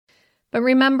But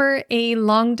remember, a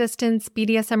long-distance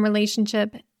BDSM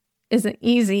relationship isn't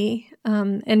easy,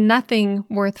 and nothing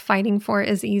worth fighting for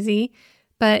is easy.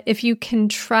 But if you can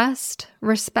trust,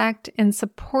 respect, and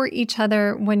support each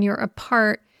other when you're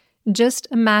apart, just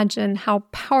imagine how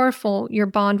powerful your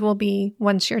bond will be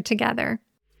once you're together.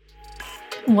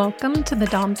 Welcome to the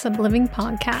Dom Sub Living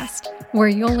Podcast, where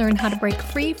you'll learn how to break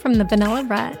free from the vanilla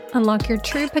rut, unlock your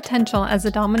true potential as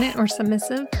a dominant or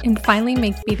submissive, and finally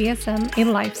make BDSM a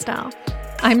lifestyle.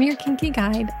 I'm your kinky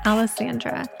guide,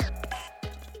 Alessandra.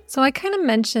 So I kind of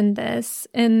mentioned this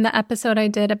in the episode I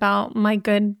did about my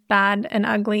good, bad, and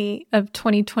ugly of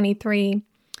 2023.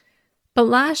 But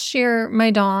last year, my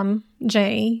Dom,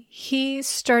 Jay, he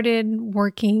started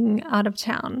working out of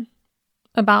town,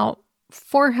 about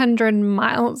 400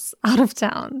 miles out of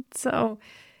town. So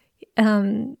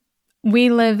we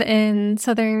live in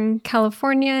Southern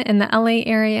California in the LA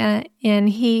area, and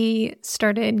he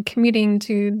started commuting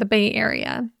to the Bay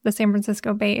Area, the San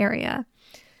Francisco Bay Area.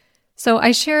 So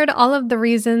I shared all of the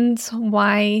reasons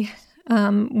why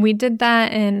we did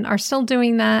that and are still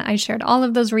doing that. I shared all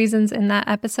of those reasons in that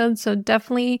episode, so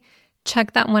definitely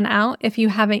check that one out if you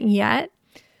haven't yet.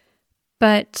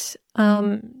 But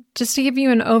just to give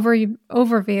you an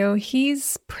overview,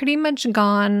 he's pretty much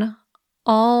gone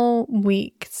all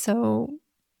week. So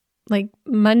like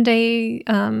Monday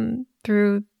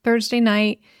through Thursday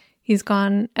night, he's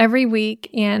gone every week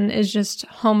and is just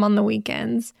home on the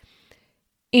weekends.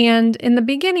 And in the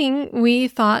beginning, we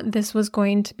thought this was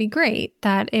going to be great,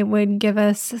 that it would give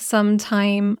us some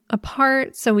time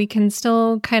apart so we can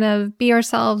still kind of be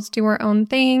ourselves, do our own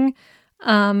thing.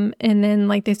 And then,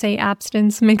 like they say,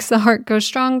 abstinence makes the heart go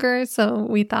stronger. So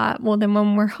we thought, well, then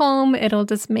when we're home, it'll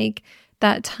just make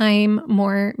that time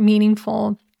more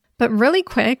meaningful. But really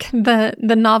quick, the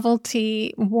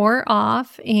novelty wore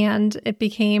off and it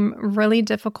became really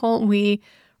difficult. We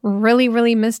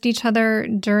really missed each other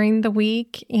during the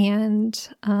week, and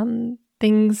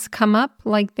things come up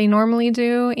like they normally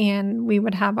do, and we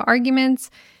would have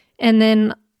arguments. And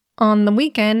then on the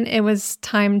weekend, it was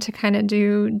time to kind of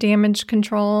do damage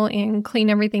control and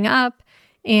clean everything up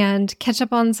and catch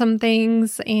up on some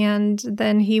things. And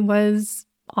then he was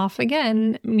off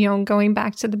again, going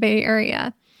back to the Bay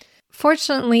Area.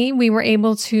 Fortunately, we were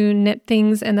able to nip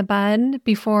things in the bud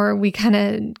before we kind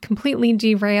of completely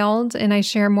derailed, and I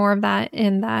share more of that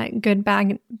in that good,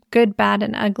 bad,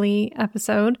 and ugly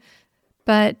episode.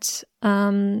 But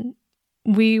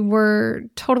we were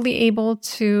totally able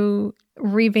to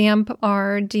revamp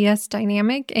our DS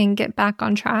dynamic and get back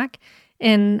on track.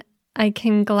 And I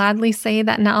can gladly say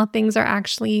that now things are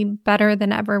actually better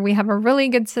than ever. We have a really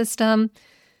good system.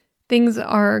 Things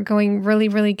are going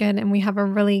really good, and we have a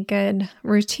really good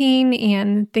routine,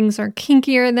 and things are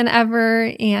kinkier than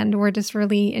ever, and we're just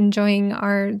really enjoying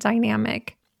our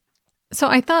dynamic. So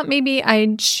I thought maybe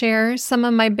I'd share some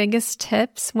of my biggest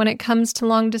tips when it comes to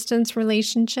long-distance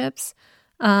relationships.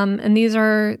 And these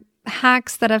are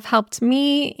hacks that have helped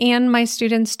me and my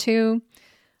students too.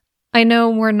 I know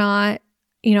we're not,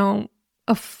 a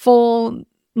full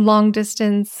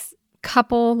long-distance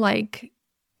couple like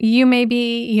you may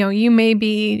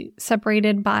be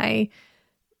separated by,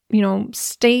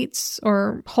 states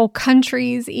or whole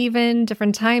countries, even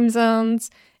different time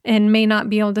zones, and may not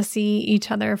be able to see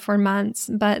each other for months.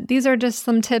 But these are just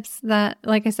some tips that,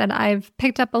 like I said, I've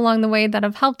picked up along the way that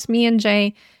have helped me and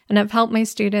Jay and have helped my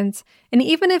students. And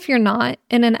even if you're not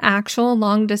in an actual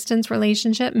long distance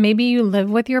relationship, maybe you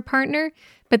live with your partner,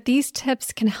 but these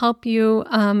tips can help you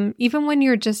even when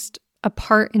you're just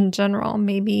apart in general,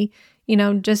 maybe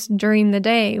just during the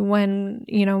day when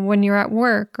you're at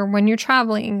work or when you're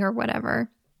traveling or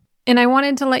whatever. And I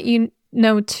wanted to let you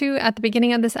know too, at the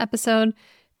beginning of this episode,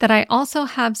 that I also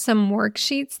have some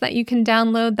worksheets that you can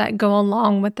download that go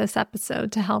along with this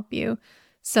episode to help you.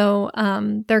 So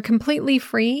they're completely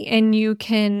free, and you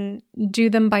can do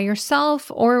them by yourself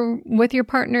or with your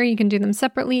partner. You can do them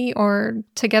separately or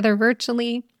together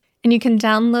virtually. And you can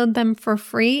download them for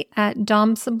free at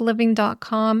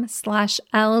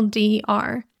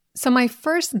domsubliving.com/LDR. So my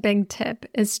first big tip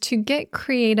is to get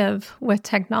creative with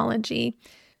technology,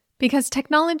 because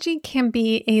technology can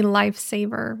be a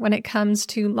lifesaver when it comes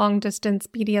to long-distance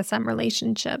BDSM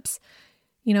relationships.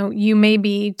 You may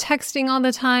be texting all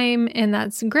the time, and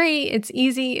that's great. It's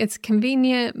easy, it's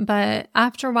convenient, but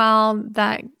after a while,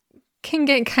 that can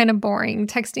get kind of boring.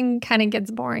 Texting kind of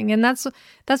gets boring. And that's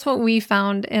what we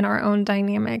found in our own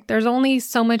dynamic. There's only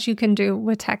so much you can do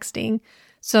with texting.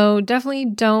 So definitely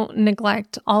don't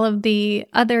neglect all of the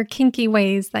other kinky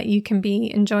ways that you can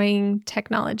be enjoying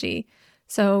technology.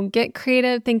 So get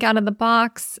creative, think out of the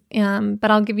box,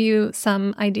 but I'll give you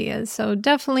some ideas. So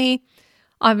definitely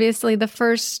Obviously, the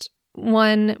first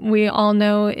one we all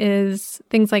know is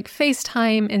things like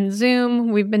FaceTime and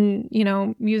Zoom. We've been,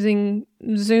 using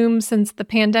Zoom since the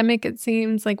pandemic, it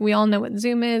seems like we all know what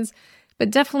Zoom is,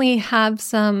 but definitely have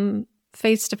some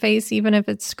face-to-face, even if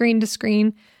it's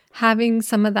screen-to-screen, having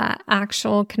some of that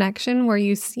actual connection where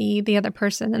you see the other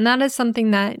person. And that is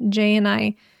something that Jay and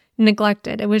I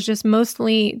neglected. It was just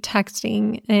mostly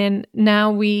texting, and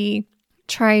now we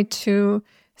try to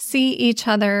see each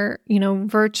other,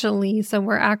 virtually. So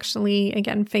we're actually,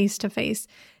 again, face to face.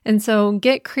 And so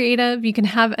get creative. You can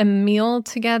have a meal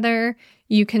together.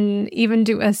 You can even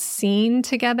do a scene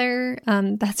together.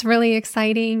 That's really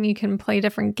exciting. You can play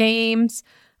different games.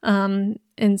 And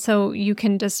so you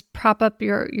can just prop up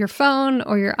your phone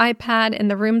or your iPad in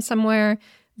the room somewhere.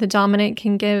 The dominant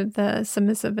can give the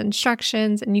submissive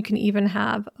instructions, and you can even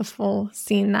have a full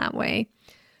scene that way.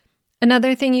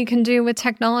 Another thing you can do with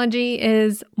technology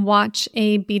is watch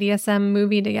a BDSM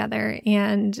movie together.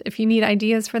 And if you need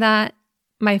ideas for that,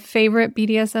 my favorite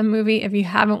BDSM movie, if you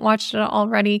haven't watched it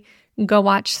already, go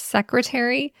watch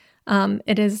Secretary.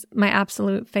 It is my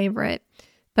absolute favorite.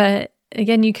 But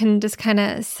again, you can just kind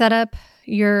of set up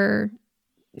your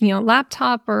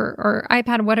laptop or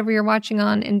iPad, whatever you're watching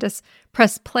on, and just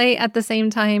press play at the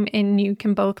same time, and you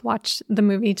can both watch the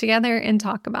movie together and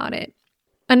talk about it.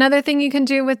 Another thing you can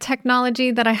do with technology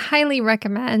that I highly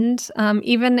recommend,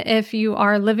 even if you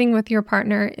are living with your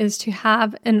partner, is to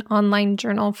have an online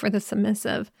journal for the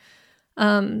submissive.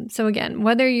 So again,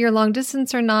 whether you're long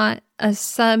distance or not, a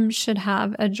sub should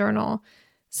have a journal,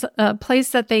 a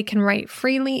place that they can write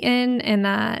freely in, and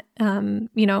that,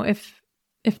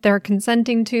 if they're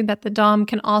consenting to, that the dom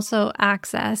can also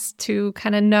access to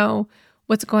kind of know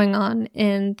what's going on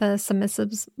in the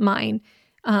submissive's mind.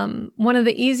 One of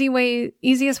the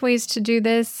easiest ways to do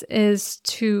this is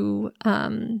to,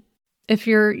 if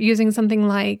you're using something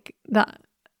like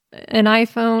an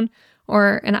iPhone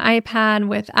or an iPad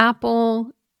with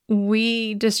Apple,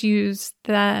 we just use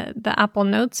the Apple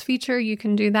Notes feature. You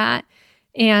can do that.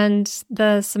 And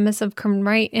the submissive can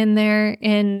write in there,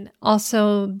 and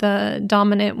also the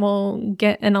dominant will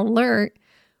get an alert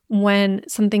when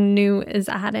something new is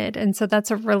added. And so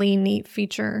that's a really neat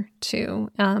feature too.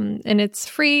 And it's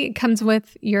free. It comes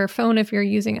with your phone if you're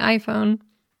using iPhone.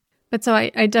 But so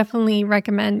I definitely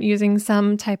recommend using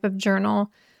some type of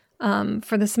journal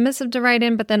for the submissive to write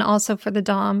in, but then also for the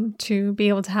dom to be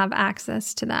able to have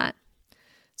access to that.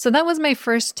 So that was my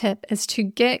first tip, is to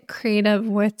get creative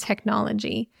with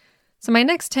technology. So my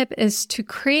next tip is to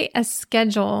create a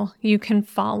schedule you can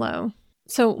follow.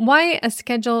 So why a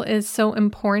schedule is so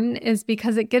important is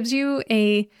because it gives you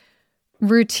a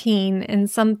routine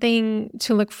and something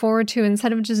to look forward to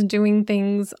instead of just doing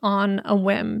things on a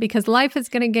whim, because life is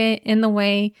going to get in the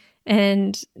way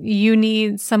and you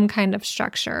need some kind of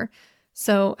structure.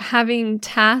 So having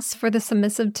tasks for the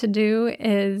submissive to do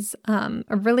is a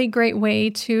really great way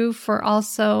too for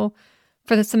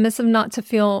the submissive not to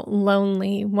feel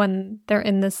lonely when they're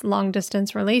in this long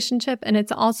distance relationship. And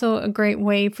it's also a great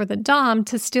way for the dom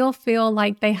to still feel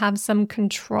like they have some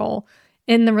control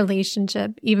in the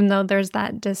relationship, even though there's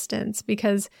that distance,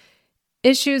 because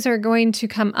issues are going to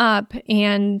come up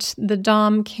and the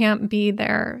dom can't be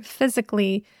there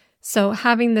physically. So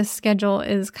having this schedule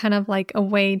is kind of like a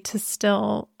way to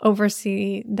still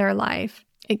oversee their life.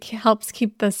 It helps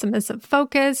keep the submissive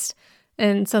focused,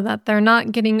 and so that they're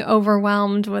not getting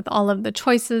overwhelmed with all of the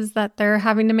choices that they're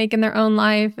having to make in their own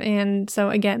life. And so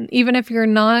again, even if you're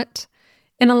not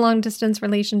in a long distance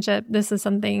relationship, this is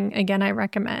something, again, I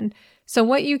recommend. So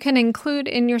what you can include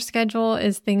in your schedule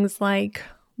is things like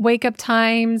wake up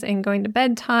times and going to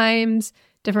bed times,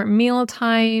 different meal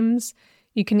times.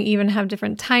 You can even have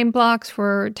different time blocks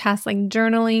for tasks like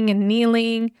journaling and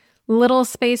kneeling, little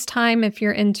space time if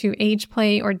you're into age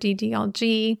play or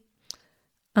DDLG.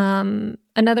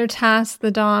 Another task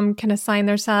the dom can assign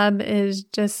their sub is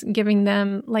just giving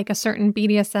them like a certain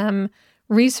BDSM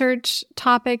research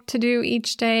topic to do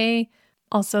each day.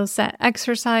 Also set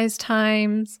exercise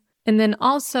times, and then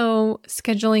also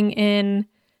scheduling in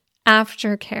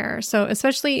aftercare. So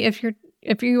especially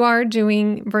if you are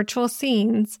doing virtual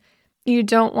scenes, you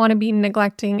don't want to be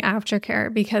neglecting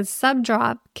aftercare, because sub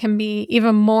drop can be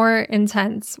even more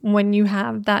intense when you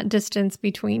have that distance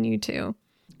between you two.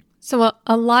 So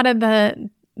a lot of the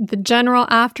general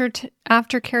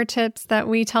aftercare tips that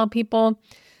we tell people,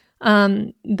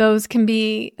 those can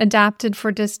be adapted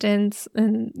for distance,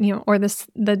 and or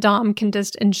the dom can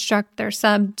just instruct their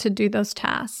sub to do those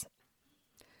tasks.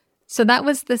 So that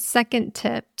was the second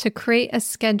tip, to create a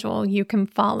schedule you can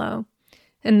follow.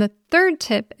 And the third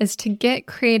tip is to get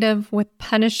creative with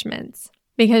punishments,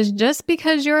 because just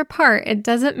because you're apart, it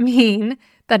doesn't mean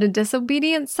that a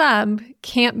disobedient sub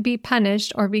can't be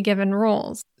punished or be given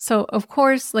rules. So of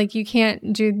course, like you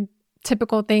can't do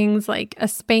typical things like a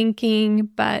spanking,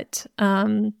 but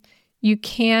you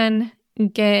can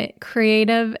get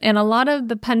creative. And a lot of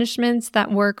the punishments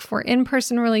that work for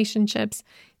in-person relationships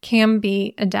can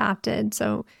be adapted.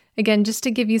 So again, just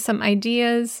to give you some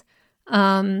ideas,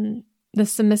 the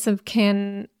submissive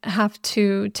can have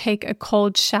to take a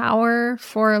cold shower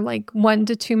for like 1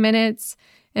 to 2 minutes,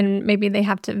 and maybe they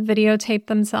have to videotape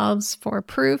themselves for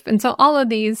proof. And so all of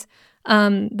these,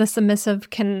 the submissive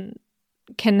can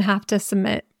have to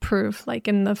submit proof, like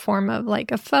in the form of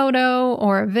like a photo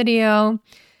or a video.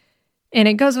 And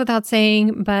it goes without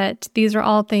saying, but these are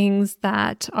all things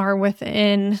that are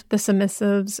within the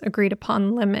submissive's agreed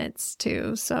upon limits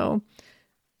too. So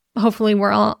hopefully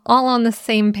we're all on the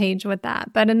same page with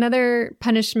that. But another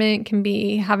punishment can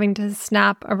be having to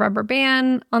snap a rubber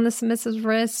band on the submissive's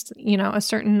wrist, a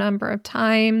certain number of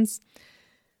times,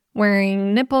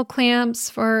 wearing nipple clamps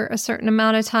for a certain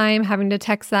amount of time, having to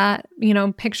text that,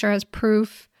 picture as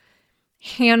proof,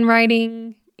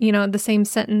 handwriting, the same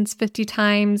sentence 50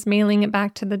 times, mailing it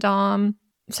back to the dom.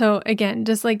 So again,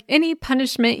 just like any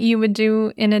punishment you would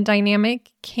do in a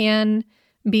dynamic can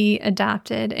be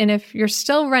adapted. And if you're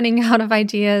still running out of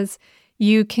ideas,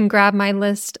 you can grab my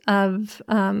list of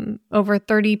over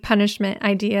 30 punishment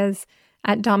ideas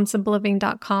at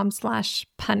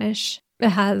domsubliving.com/punish. It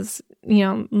has,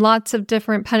 lots of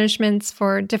different punishments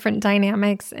for different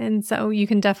dynamics. And so you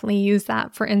can definitely use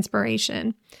that for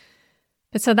inspiration.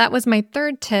 But so that was my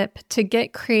third tip, to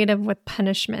get creative with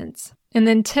punishments. And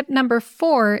then tip number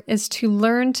 4 is to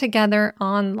learn together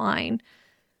online.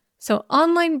 So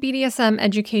online BDSM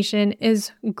education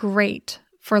is great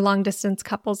for long distance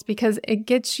couples because it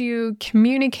gets you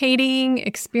communicating,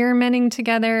 experimenting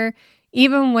together,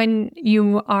 even when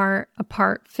you are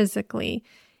apart physically.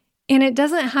 And it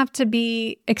doesn't have to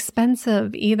be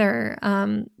expensive either.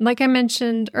 Like I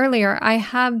mentioned earlier, I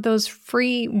have those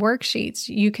free worksheets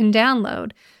you can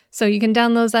download. So you can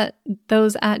download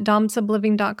those at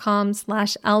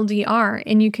domsubliving.com/LDR,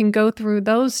 and you can go through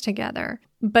those together.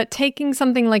 But taking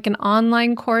something like an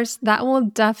online course, that will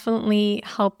definitely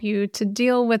help you to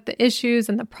deal with the issues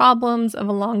and the problems of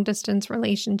a long distance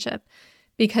relationship,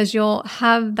 because you'll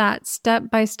have that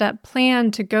step-by-step plan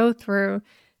to go through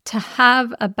to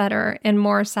have a better and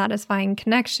more satisfying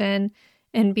connection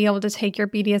and be able to take your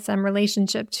BDSM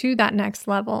relationship to that next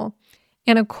level.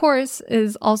 And a course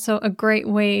is also a great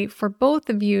way for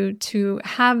both of you to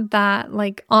have that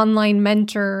like online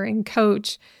mentor and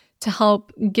coach to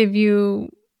help give you,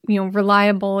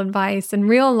 reliable advice and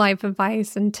real life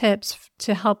advice and tips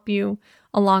to help you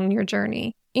along your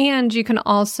journey. And you can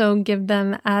also give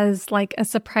them as like a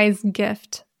surprise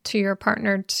gift to your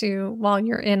partner too while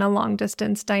you're in a long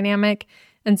distance dynamic.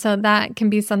 And so that can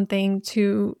be something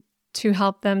to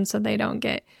help them so they don't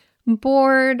get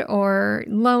bored or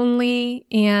lonely.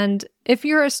 And if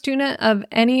you're a student of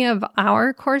any of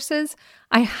our courses,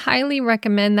 I highly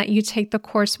recommend that you take the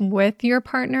course with your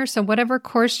partner. So whatever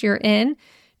course you're in,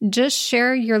 just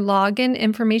share your login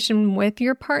information with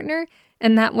your partner,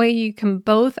 and that way you can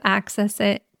both access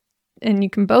it and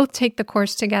you can both take the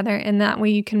course together, and that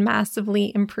way you can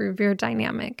massively improve your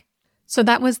dynamic. So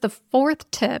that was the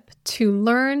 4th tip, to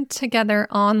learn together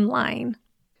online.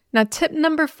 Now, tip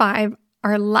number 5,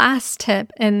 our last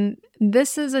tip, and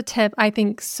this is a tip I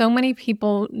think so many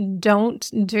people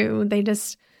don't do. They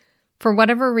just, for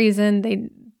whatever reason,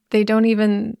 they don't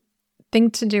even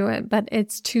think to do it, but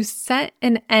it's to set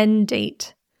an end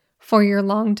date for your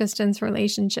long distance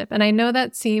relationship. And I know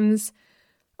that seems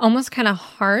almost kind of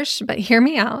harsh, but hear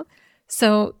me out.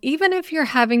 So even if you're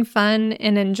having fun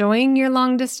and enjoying your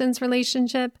long distance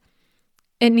relationship,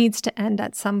 it needs to end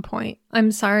at some point.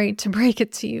 I'm sorry to break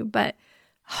it to you, but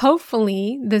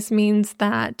hopefully this means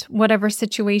that whatever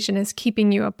situation is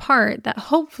keeping you apart, that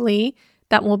hopefully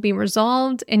that will be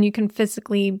resolved and you can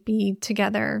physically be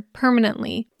together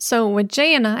permanently. So with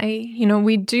Jay and I,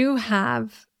 we do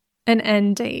have an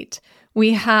end date.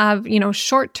 We have,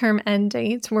 short-term end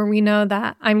dates where we know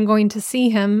that I'm going to see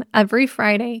him every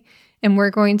Friday and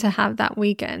we're going to have that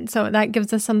weekend. So that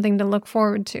gives us something to look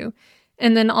forward to.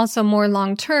 And then also more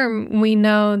long-term, we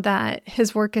know that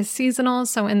his work is seasonal.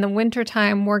 So in the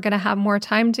wintertime, we're going to have more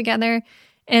time together.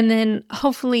 And then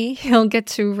hopefully he'll get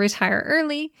to retire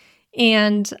early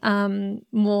and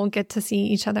we'll get to see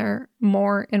each other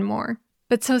more and more.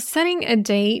 But so setting a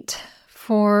date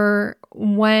for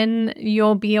when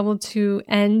you'll be able to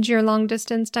end your long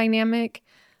distance dynamic,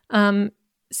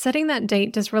 setting that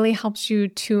date just really helps you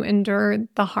to endure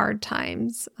the hard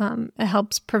times. It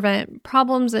helps prevent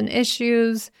problems and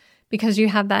issues because you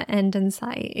have that end in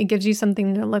sight. It gives you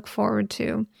something to look forward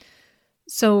to.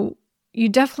 So you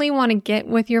definitely want to get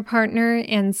with your partner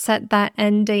and set that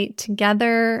end date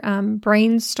together,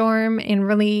 brainstorm, and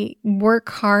really work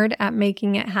hard at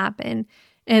making it happen.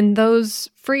 And those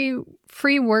free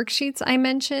worksheets I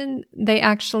mentioned, they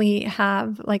actually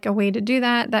have like a way to do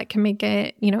that can make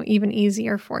it, even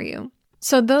easier for you.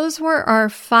 So those were our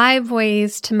 5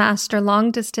 ways to master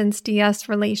long-distance DS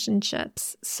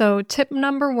relationships. So tip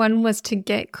number 1 was to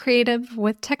get creative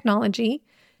with technology.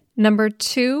 Number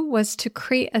 2 was to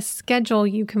create a schedule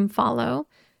you can follow.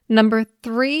 Number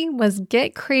 3 was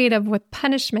get creative with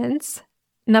punishments.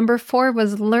 Number 4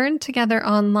 was learn together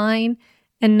online.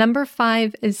 And number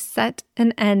 5 is set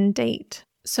an end date.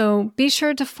 So be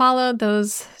sure to follow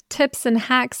those tips and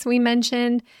hacks we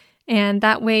mentioned, and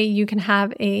that way you can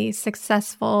have a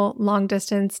successful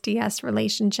long-distance DS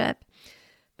relationship.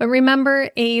 But remember,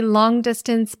 a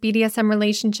long-distance BDSM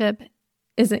relationship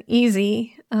isn't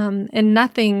easy, and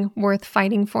nothing worth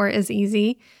fighting for is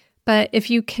easy. But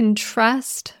if you can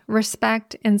trust,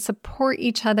 respect, and support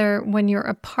each other when you're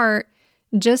apart,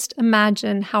 just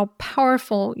imagine how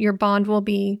powerful your bond will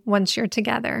be once you're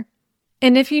together.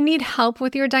 And if you need help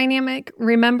with your dynamic,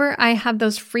 remember I have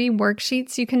those free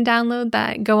worksheets you can download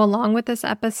that go along with this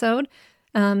episode.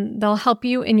 They'll help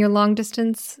you in your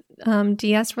long-distance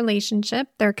DS relationship.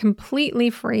 They're completely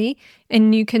free,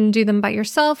 and you can do them by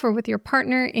yourself or with your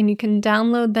partner, and you can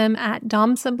download them at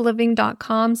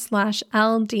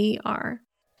domsubliving.com/LDR.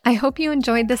 I hope you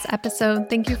enjoyed this episode.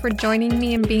 Thank you for joining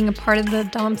me and being a part of the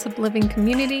Dom Sub Living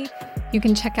community. You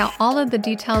can check out all of the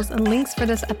details and links for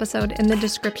this episode in the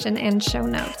description and show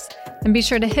notes. And be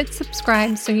sure to hit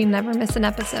subscribe so you never miss an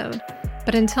episode.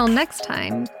 But until next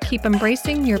time, keep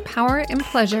embracing your power and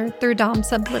pleasure through Dom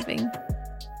Sub Living.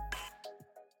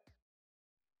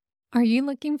 Are you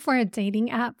looking for a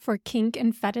dating app for kink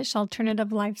and fetish alternative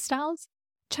lifestyles?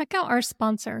 Check out our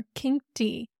sponsor,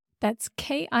 KinkD. That's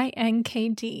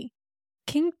KINKD.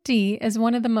 KinkD is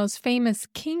one of the most famous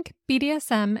kink,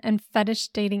 BDSM, and fetish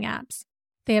dating apps.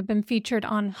 They have been featured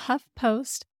on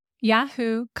HuffPost,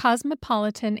 Yahoo,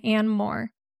 Cosmopolitan, and more.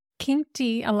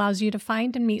 KinkD allows you to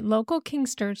find and meet local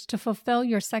kinksters to fulfill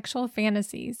your sexual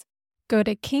fantasies. Go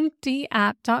to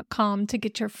kinkdapp.com to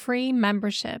get your free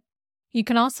membership. You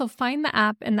can also find the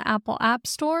app in the Apple App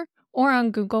Store or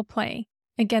on Google Play.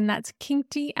 Again, that's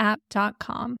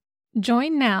kinkdapp.com.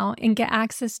 Join now and get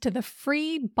access to the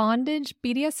free bondage,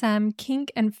 BDSM,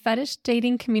 kink, and fetish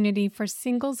dating community for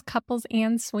singles, couples,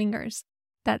 and swingers.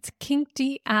 That's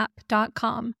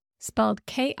kinkdapp.com, spelled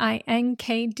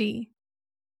KINKD.